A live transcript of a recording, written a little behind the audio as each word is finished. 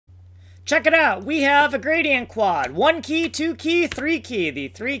Check it out. We have a gradient quad. 1 key, 2 key, 3 key. The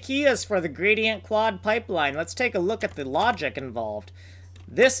 3 key is for the gradient quad pipeline. Let's take a look at the logic involved.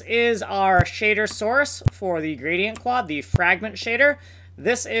 This is our shader source for the gradient quad, the fragment shader.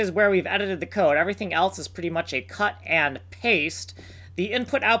 This is where we've edited the code. Everything else is pretty much a cut and paste. The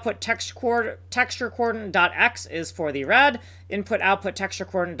input-output texture coordinate.x is for the red. Input-output texture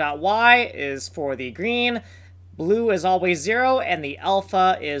coordinate.y is for the green. Blue is always 0, and the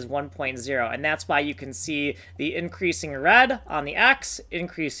alpha is 1.0. And that's why you can see the increasing red on the x,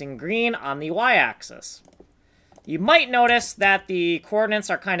 increasing green on the y-axis. You might notice that the coordinates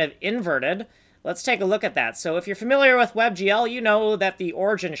are kind of inverted. Let's take a look at that. So if you're familiar with WebGL, you know that the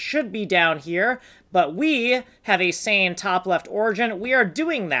origin should be down here, but we have a sane top left origin. We are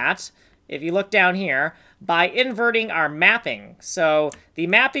doing that, if you look down here, by inverting our mapping. So the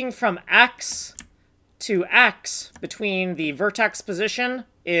mapping from x to x between the vertex position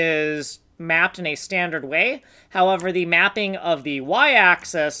is mapped in a standard way. However, the mapping of the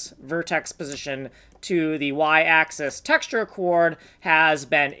y-axis vertex position to the y-axis texture coord has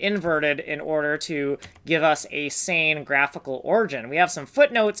been inverted in order to give us a sane graphical origin. We have some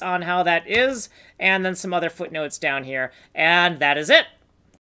footnotes on how that is, and then some other footnotes down here, and that is it.